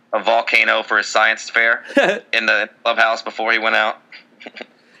volcano for his science fair in the clubhouse before he went out.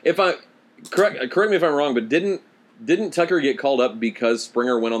 Correct me if I'm wrong, but didn't Tucker get called up because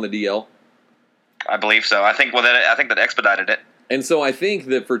Springer went on the DL? I believe so. I think that expedited it. And so I think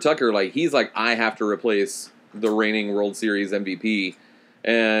that for Tucker, he's I have to replace the reigning World Series MVP,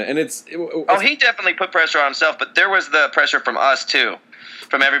 and it's he definitely put pressure on himself, but there was the pressure from us too,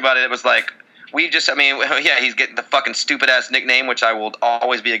 from everybody that was he's getting the fucking stupid ass nickname, which I will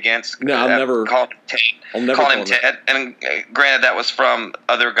always be against. No, I'll never call him Ted. And granted, that was from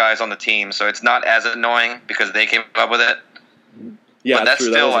other guys on the team, so it's not as annoying because they came up with it. Yeah, but that's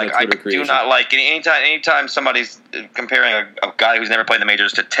true. still that I do not like anytime somebody's comparing a guy who's never played the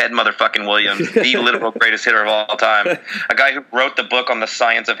majors to Ted motherfucking Williams, the literal greatest hitter of all time, a guy who wrote the book on the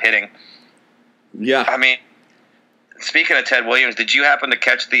science of hitting. Yeah, speaking of Ted Williams, did you happen to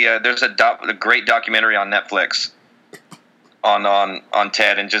catch there's a great documentary on Netflix on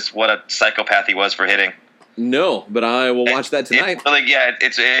Ted and just what a psychopath he was for hitting? No, but I will watch that tonight.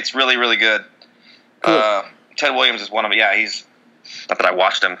 It's really, really good. Cool. Ted Williams is one of them. Yeah, he's not that I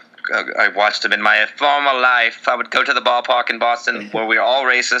watched him. I watched him in my former life. I would go to the ballpark in Boston where we were all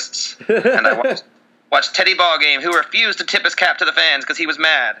racists, and I watched Teddy Ballgame, who refused to tip his cap to the fans because he was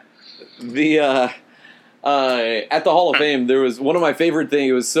mad. At the Hall of Fame, there was one of my favorite things.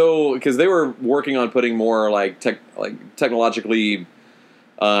 It was because they were working on putting more technologically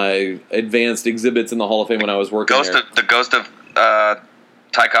advanced exhibits in the Hall of Fame when I was working there. The ghost of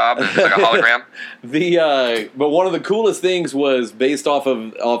Ty Cobb, like a hologram. But one of the coolest things was based off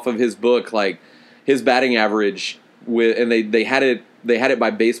of his book, his batting average and they had it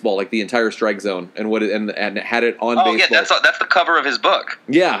by baseball, the entire strike zone and had it on baseball. Oh yeah, that's the cover of his book.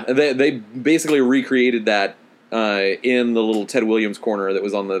 Yeah, they basically recreated that in the little Ted Williams corner that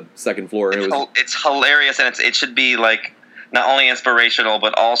was on the second floor. It's hilarious, and it should be not only inspirational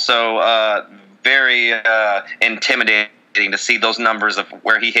but also very intimidating to see those numbers of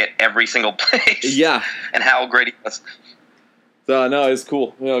where he hit every single place. Yeah, and how great he was. So no, it's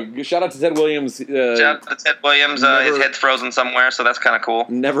cool. Shout out to Ted Williams. Shout out to Ted Williams. His head's frozen somewhere, so that's kind of cool.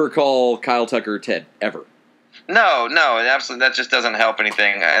 Never call Kyle Tucker Ted ever. No, absolutely. That just doesn't help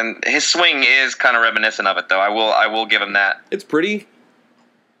anything. And his swing is kind of reminiscent of it, though. I will give him that. It's pretty.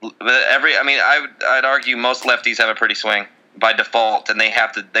 But I'd argue most lefties have a pretty swing by default, and they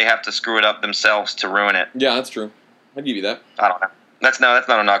have to screw it up themselves to ruin it. Yeah, that's true. I'll give you that. I don't know. That's not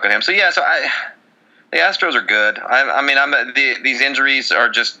a knock on him. So the Astros are good. These injuries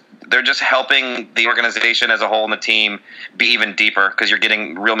are they're just helping the organization as a whole and the team be even deeper because you're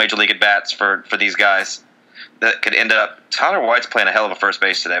getting real major league at bats for these guys that could end up. Tyler White's playing a hell of a first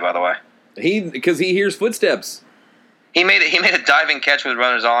base today, by the way. Because he hears footsteps. He made a diving catch with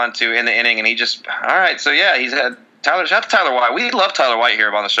runners on in the inning, and he just all right. So yeah, he's had Tyler. Shout out to Tyler White. We love Tyler White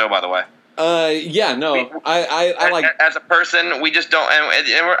here on the show, by the way. Yeah, no, I like. As a person, we just don't.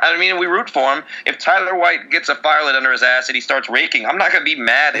 We root for him. If Tyler White gets a fire lit under his ass and he starts raking, I'm not going to be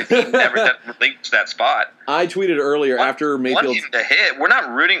mad if he never does relinquish that spot. I tweeted earlier after Mayfield. Want him to hit. We're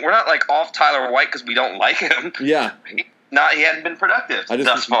not rooting. We're not like off Tyler White because we don't like him. Yeah. He hadn't been productive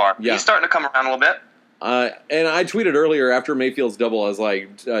thus far. Yeah. He's starting to come around a little bit. And I tweeted earlier after Mayfield's double, I was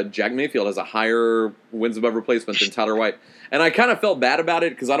like, Jack Mayfield has a higher wins above replacement than Tyler White. And I kind of felt bad about it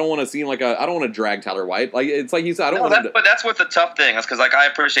because I don't want to seem like I don't want to drag Tyler White. Like it's like you said, I don't want to. But that's what the tough thing is because like I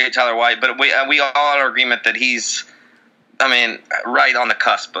appreciate Tyler White, but we all are in agreement that he's, right on the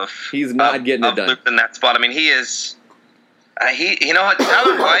cusp of he's not getting it done in that spot. I mean, he is. You know what?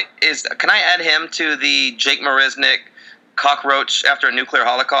 Tyler White is. Can I add him to the Jake Marisnick cockroach after a nuclear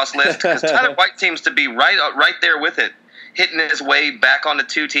holocaust list? Because Tyler White seems to be right there with it. Hitting his way back onto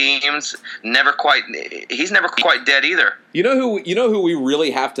two teams, he's never quite dead either. You know who we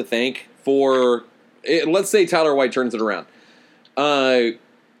really have to thank for. Let's say Tyler White turns it around.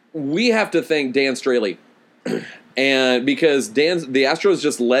 We have to thank Dan Straley, and because the Astros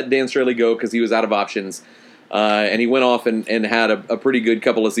just let Dan Straley go because he was out of options, and he went off and had a pretty good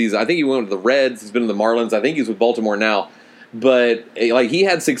couple of seasons. I think he went to the Reds. He's been to the Marlins. I think he's with Baltimore now, but like he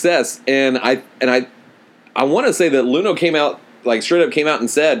had success, and I want to say that Luno came out, like straight up came out and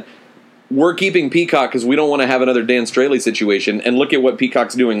said, we're keeping Peacock because we don't want to have another Dan Straley situation, and look at what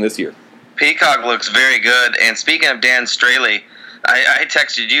Peacock's doing this year. Peacock looks very good, and speaking of Dan Straley, I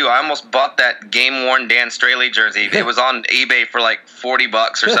texted you. I almost bought that game-worn Dan Straley jersey. It was on eBay for like $40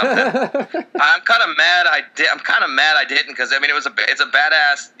 or something. I'm kind of mad I didn't because it's a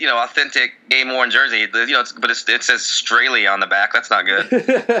badass, authentic game-worn jersey. But it says Straley on the back. That's not good.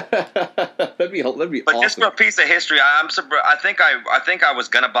 that'd be But awesome. Just for a piece of history, I'm surprised. I think I was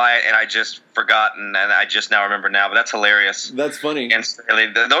gonna buy it and I just forgot and I just now remember now. But that's hilarious. That's funny. And Straley,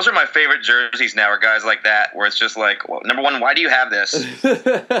 those are my favorite jerseys now. Are guys like that where it's just like, well, number one, why do you have this?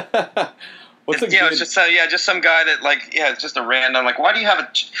 It's just some guy that it's just a random why do you have a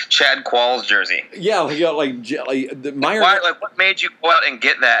Chad Qualls jersey? Yeah, Meyer. What made you go out and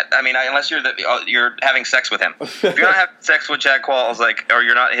get that? I mean, unless you're having sex with him. If you're not having sex with Chad Qualls, or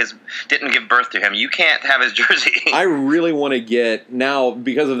you're not didn't give birth to him, you can't have his jersey. I really want to get now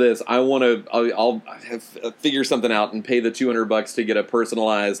because of this. I'll figure something out and pay the $200 to get a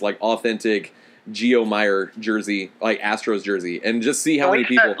personalized, authentic Gio Meyer jersey, Astros jersey, and just see how many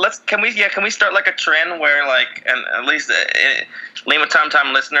people. Can we start a trend where and at least Lima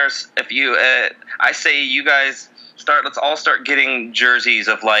Time listeners, if you I say you guys let's all start getting jerseys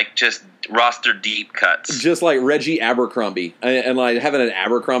of just roster deep cuts, just like Reggie Abercrombie, and having an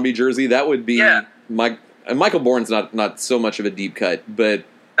Abercrombie jersey that would be Michael Bourne's not so much of a deep cut, but.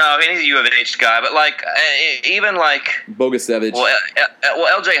 No, he's a U of H guy, but even Bogusevich. Well,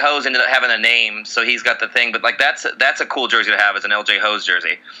 LJ Hose ended up having a name, so he's got the thing. But that's a cool jersey to have as an LJ Hose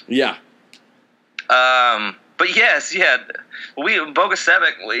jersey. Yeah. But yes, yeah.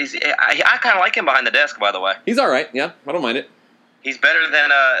 Bogusevich, I kind of like him behind the desk. By the way, he's all right. Yeah, I don't mind it. He's better than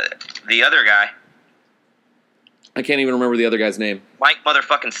the other guy. I can't even remember the other guy's name. Mike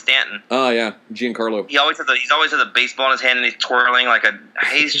motherfucking Stanton. Oh yeah, Giancarlo. He's always has a baseball in his hand and he's twirling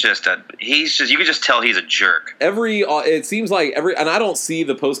he's just you can just tell he's a jerk. It seems like and I don't see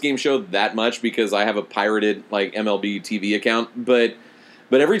the post game show that much because I have a pirated MLB TV account, but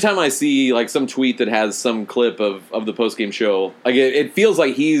every time I see some tweet that has some clip of the post game show, it feels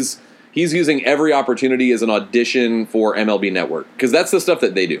like he's using every opportunity as an audition for MLB Network because that's the stuff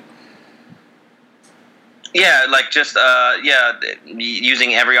that they do. Yeah,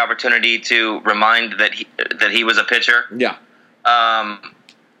 using every opportunity to remind that he was a pitcher. Yeah.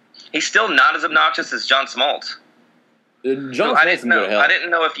 He's still not as obnoxious as John Smoltz. I didn't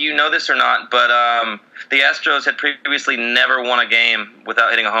know if you know this or not, but the Astros had previously never won a game without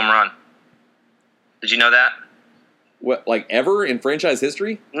hitting a home run. Did you know that? What, ever in franchise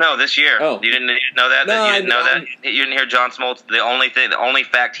history? No, this year. Oh, you didn't know that? No, you didn't know that? You didn't hear John Smoltz? The only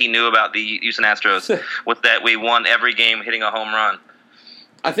fact he knew about the Houston Astros was that we won every game hitting a home run.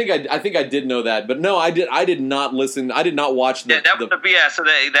 I think I did know that, but no, I did not listen. I did not watch the. Yeah, so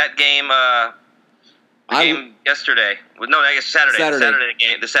that game. Game yesterday. No, I guess Saturday.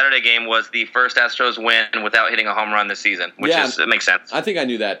 The Saturday game was the first Astros win without hitting a home run this season, it makes sense. I think I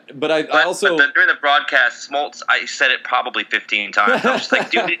knew that, but I also during the broadcast, Smoltz, I said it probably 15 times. I was just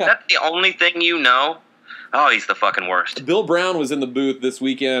like, dude, is that the only thing you know? Oh, he's the fucking worst. Bill Brown was in the booth this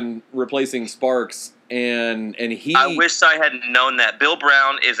weekend replacing Sparks, and he. I wish I had known that. Bill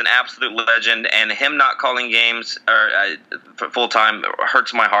Brown is an absolute legend, and him not calling games or full time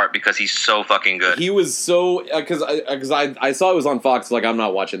hurts my heart because he's so fucking good. He was so because I saw it was on Fox. Like, I'm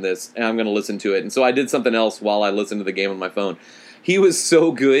not watching this, and I'm going to listen to it. And so I did something else while I listened to the game on my phone. He was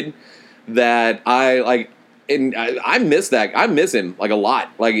so good that I miss that. I miss him like a lot.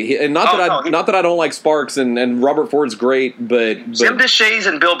 Like, not that I don't like Sparks and Robert Ford's great, but Jim Deshaies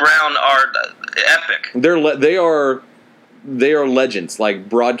and Bill Brown are epic. They are legends, like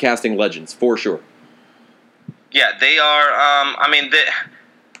broadcasting legends for sure. Yeah, they are.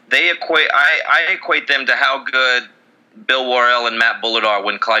 They equate. I equate them to how good Bill Worrell and Matt Bullard are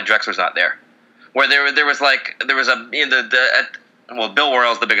when Clyde Drexler's not there. Where there was Bill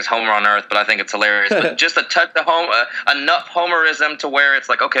Worrell's the biggest homer on earth, but I think it's hilarious. But just a touch of enough homerism to where it's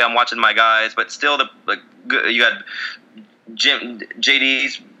like, okay, I'm watching my guys, but still you had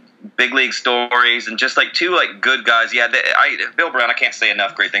JD's big league stories and just like two like good guys. Yeah, Bill Brown. I can't say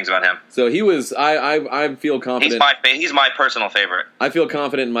enough great things about him. So he was. I feel confident. He's my personal favorite. I feel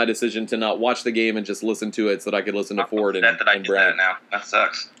confident in my decision to not watch the game and just listen to it so that I could listen to Ford and Brad. Now that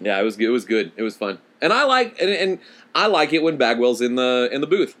sucks. Yeah, it was good. It was fun, and I like it when Bagwell's in the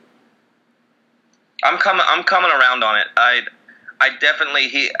booth. I'm coming around on it. I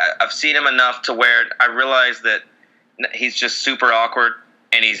definitely I've seen him enough to where I realize that he's just super awkward.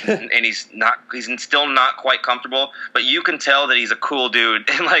 And he's still not quite comfortable, but you can tell that he's a cool dude,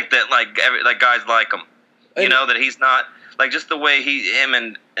 and like guys like him. You know that he's not like just the way him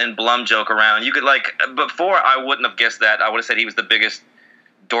and Blum joke around. You could before I wouldn't have guessed that. I would have said he was the biggest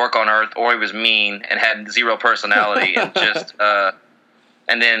dork on earth, or he was mean and had zero personality, and just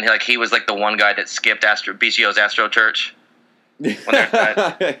and then he was like the one guy that skipped BCO's Astro Church. When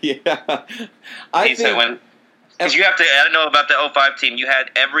yeah, I think. Because you have to, I don't know about the 05 team. You had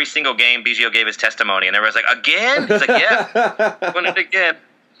every single game BGO gave his testimony, and everyone's like, again? He's like, yeah, doing it again.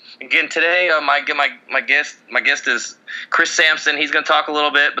 Again today, my guest is Chris Sampson. He's going to talk a little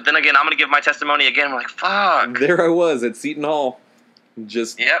bit, but then again, I'm going to give my testimony again. I'm like, fuck. There I was at Seton Hall,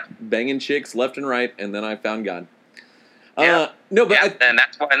 just banging chicks left and right, and then I found God. And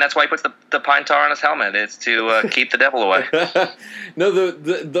that's why he puts the pine tar on his helmet. It's to keep the devil away. No,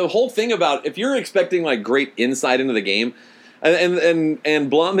 the whole thing about if you're expecting like great insight into the game, and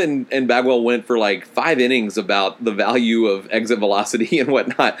Blum and Bagwell went for like 5 innings about the value of exit velocity and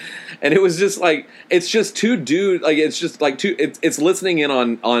whatnot, and it was just like it's just two dudes like it's just like it's listening in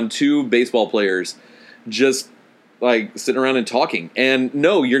on two baseball players just like sitting around and talking. And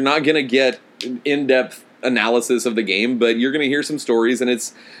no, you're not gonna get in-depth analysis of the game, but you're going to hear some stories, and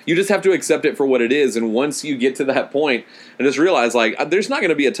you just have to accept it for what it is. And once you get to that point and just realize like there's not going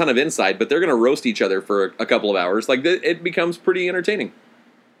to be a ton of insight, but they're going to roast each other for a couple of hours, like it becomes pretty entertaining.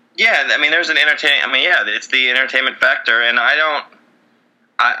 Yeah, I mean, there's an entertaining. I mean, yeah, it's the entertainment factor, and I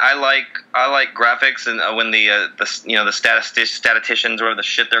like graphics, and when the statisticians or the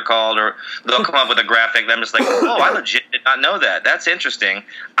shit they're called, or they'll come up with a graphic, and I'm just like, oh, I legit did not know that. That's interesting.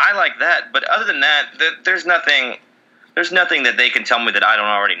 I like that. But other than that, there's nothing that they can tell me that I don't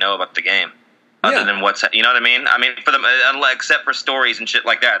already know about the game. Other than what's, you know what I mean? I mean, for them, except for stories and shit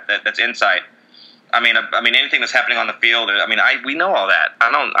like that's insight. I mean, anything that's happening on the field. I mean, we know all that.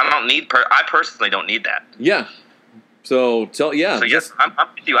 I personally don't need that. Yeah. So yes, I'm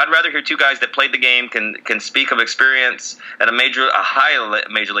with you. I'd rather hear two guys that played the game, can speak of experience at a high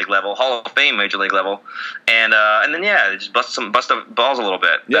major league level, Hall of Fame major league level, and then just bust the balls a little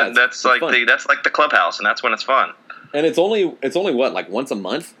bit. Yeah, that's like the clubhouse, and that's when it's fun. And it's only what, like once a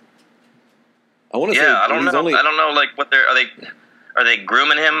month? I want to say. I don't know. I don't know. Like what are they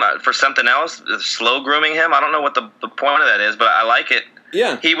grooming him for something else? Slow grooming him? I don't know what the point of that is, but I like it.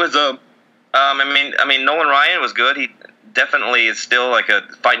 Yeah, he was I mean, Nolan Ryan was good. He definitely is still like a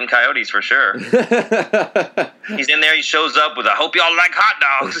fighting coyotes for sure. He's in there. He shows up with, I hope y'all like hot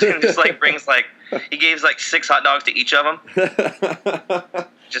dogs, and just like brings he gave 6 hot dogs to each of them.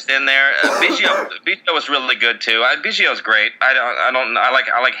 Just in there. Biggio was really good too. Biggio's great.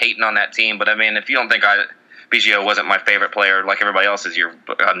 I like hating on that team, but I mean, if you don't think Biggio wasn't my favorite player like everybody else is, you're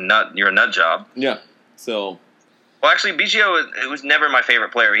a nut job. Yeah. So. Well, actually, Biggio was never my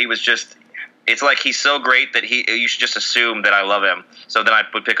favorite player. He was just. It's like he's so great that you should just assume that I love him. So then I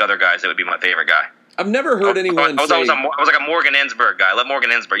would pick other guys that would be my favorite guy. I've never heard anyone say... I was like a Morgan Ensberg guy. I love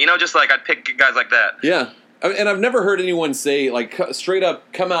Morgan Ensberg. Just like I'd pick guys like that. Yeah. And I've never heard anyone say, like, straight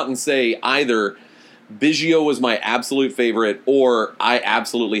up come out and say either Biggio was my absolute favorite or I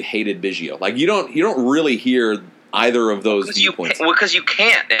absolutely hated Biggio. Like, you don't really hear either of those viewpoints. Because you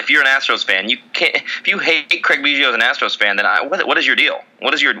can't. If you're an Astros fan, you can't. If you hate Craig Biggio as an Astros fan, then what is your deal?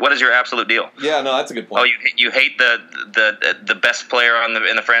 What is your absolute deal? Yeah, no, that's a good point. Oh, you hate the best player in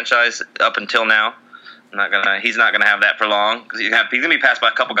the franchise up until now. He's not gonna have that for long because he's gonna be passed by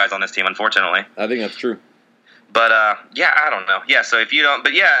a couple guys on this team, unfortunately. I think that's true. But yeah, I don't know. Yeah, so if you don't,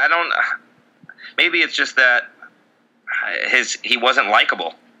 but yeah, I don't. Maybe it's just that he wasn't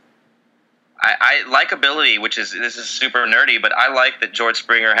likable. I likability, this is super nerdy, but I like that George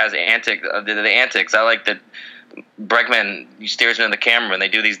Springer has the antics. I like that Bregman stares into the camera and they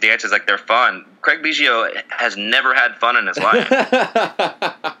do these dances like they're fun. Craig Biggio has never had fun in his life.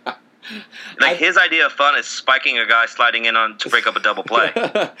 His idea of fun is spiking a guy sliding in on to break up a double play.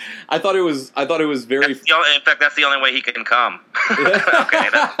 I thought it was very. In fact, that's the only way he can come. Okay.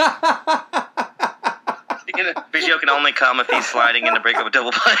 Biggio can only come if he's sliding in to break up a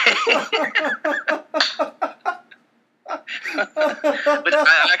double play. But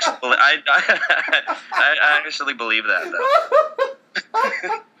I actually believe that,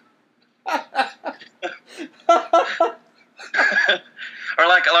 though. Or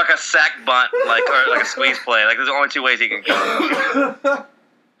like a sack bunt, or like a squeeze play. Like there's only two ways he can go: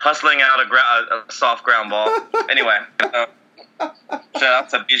 hustling out a soft ground ball. Anyway, shout out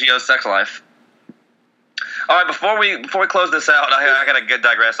to Biggio's sex life. All right, before we close this out, I gotta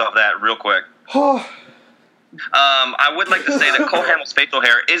digress off that real quick. I would like to say that Cole Hamels' facial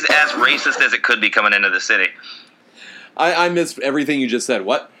hair is as racist as it could be coming into the city. I missed everything you just said.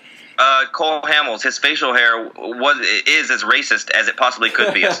 What? Cole Hamels, his facial hair is as racist as it possibly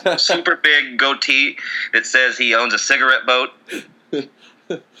could be. A super big goatee that says he owns a cigarette boat.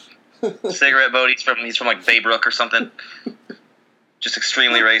 Cigarette boat. He's from like Baybrook or something. Just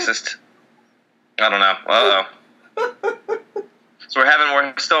extremely racist. I don't know. So we're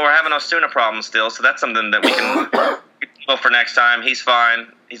having Osuna problems still. So that's something that we can go for next time. He's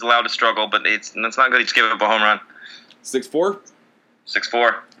fine. He's allowed to struggle, but it's not good. He's giving up a home run. 6'4"?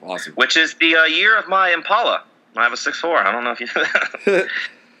 6'4". Awesome. Which is the year of my Impala. I have a 6'4". I don't know if you know that.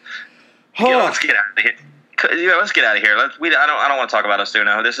 Let's get out of here. Let's get out of here. I don't want to talk about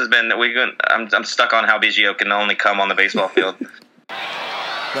Osuna. This has been. I'm stuck on how Biggio can only come on the baseball field.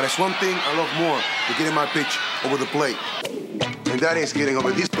 But it's one thing I love more than getting my pitch over the plate. And that is getting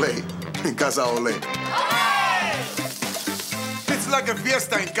over this plate in Casa Ole. It's like a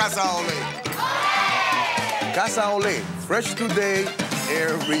fiesta in Casa Ole. Casa Ole, fresh today,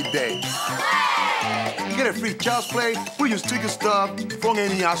 every day. You get a free child's play, we just take your stuff from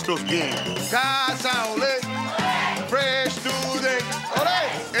any Astros game. Casa Ole.